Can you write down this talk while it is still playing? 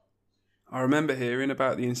I remember hearing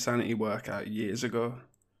about the insanity workout years ago.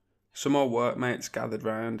 Some old workmates gathered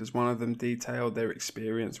round as one of them detailed their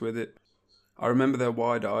experience with it. I remember their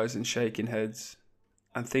wide eyes and shaking heads,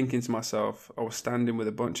 and thinking to myself I was standing with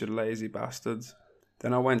a bunch of lazy bastards.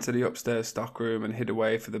 Then I went to the upstairs stockroom and hid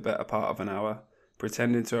away for the better part of an hour,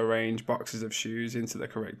 pretending to arrange boxes of shoes into the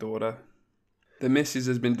correct order. The missus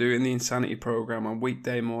has been doing the insanity program on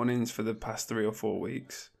weekday mornings for the past 3 or 4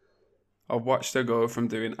 weeks. I've watched her go from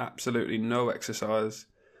doing absolutely no exercise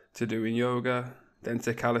to doing yoga, then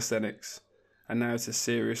to calisthenics, and now to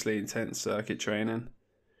seriously intense circuit training.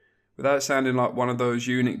 Without sounding like one of those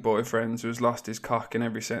eunuch boyfriends who has lost his cock in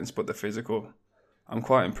every sense but the physical, I'm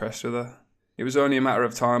quite impressed with her. It was only a matter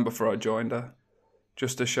of time before I joined her,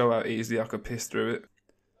 just to show how easily I could piss through it.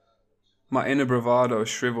 My inner bravado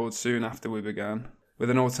shriveled soon after we began, with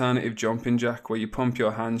an alternative jumping jack where you pump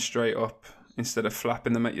your hands straight up instead of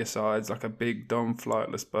flapping them at your sides like a big, dumb,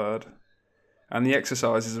 flightless bird. And the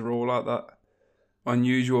exercises are all like that.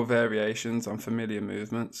 Unusual variations on familiar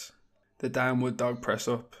movements. The downward dog press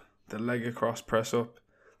up, the leg across press up,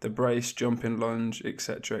 the brace jumping lunge,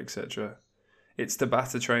 etc, etc. It's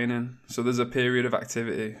Tabata training, so there's a period of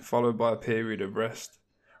activity followed by a period of rest.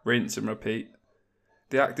 Rinse and repeat.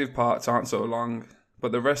 The active parts aren't so long,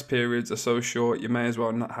 but the rest periods are so short you may as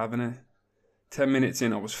well not have any. 10 minutes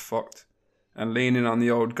in I was fucked, and leaning on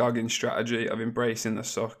the old Goggins strategy of embracing the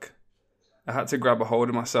suck. I had to grab a hold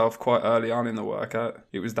of myself quite early on in the workout,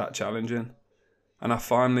 it was that challenging, and I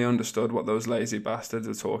finally understood what those lazy bastards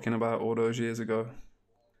were talking about all those years ago.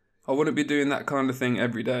 I wouldn't be doing that kind of thing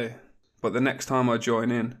every day, but the next time I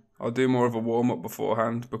join in, I'll do more of a warm-up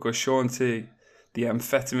beforehand because Sean T, the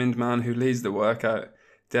amphetamine man who leads the workout,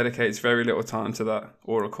 dedicates very little time to that,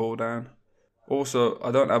 or a cool down. Also,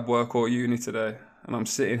 I don't have work or uni today, and I'm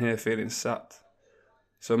sitting here feeling sapped.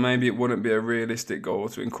 So maybe it wouldn't be a realistic goal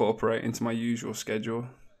to incorporate into my usual schedule.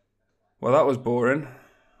 Well, that was boring.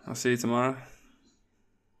 I'll see you tomorrow.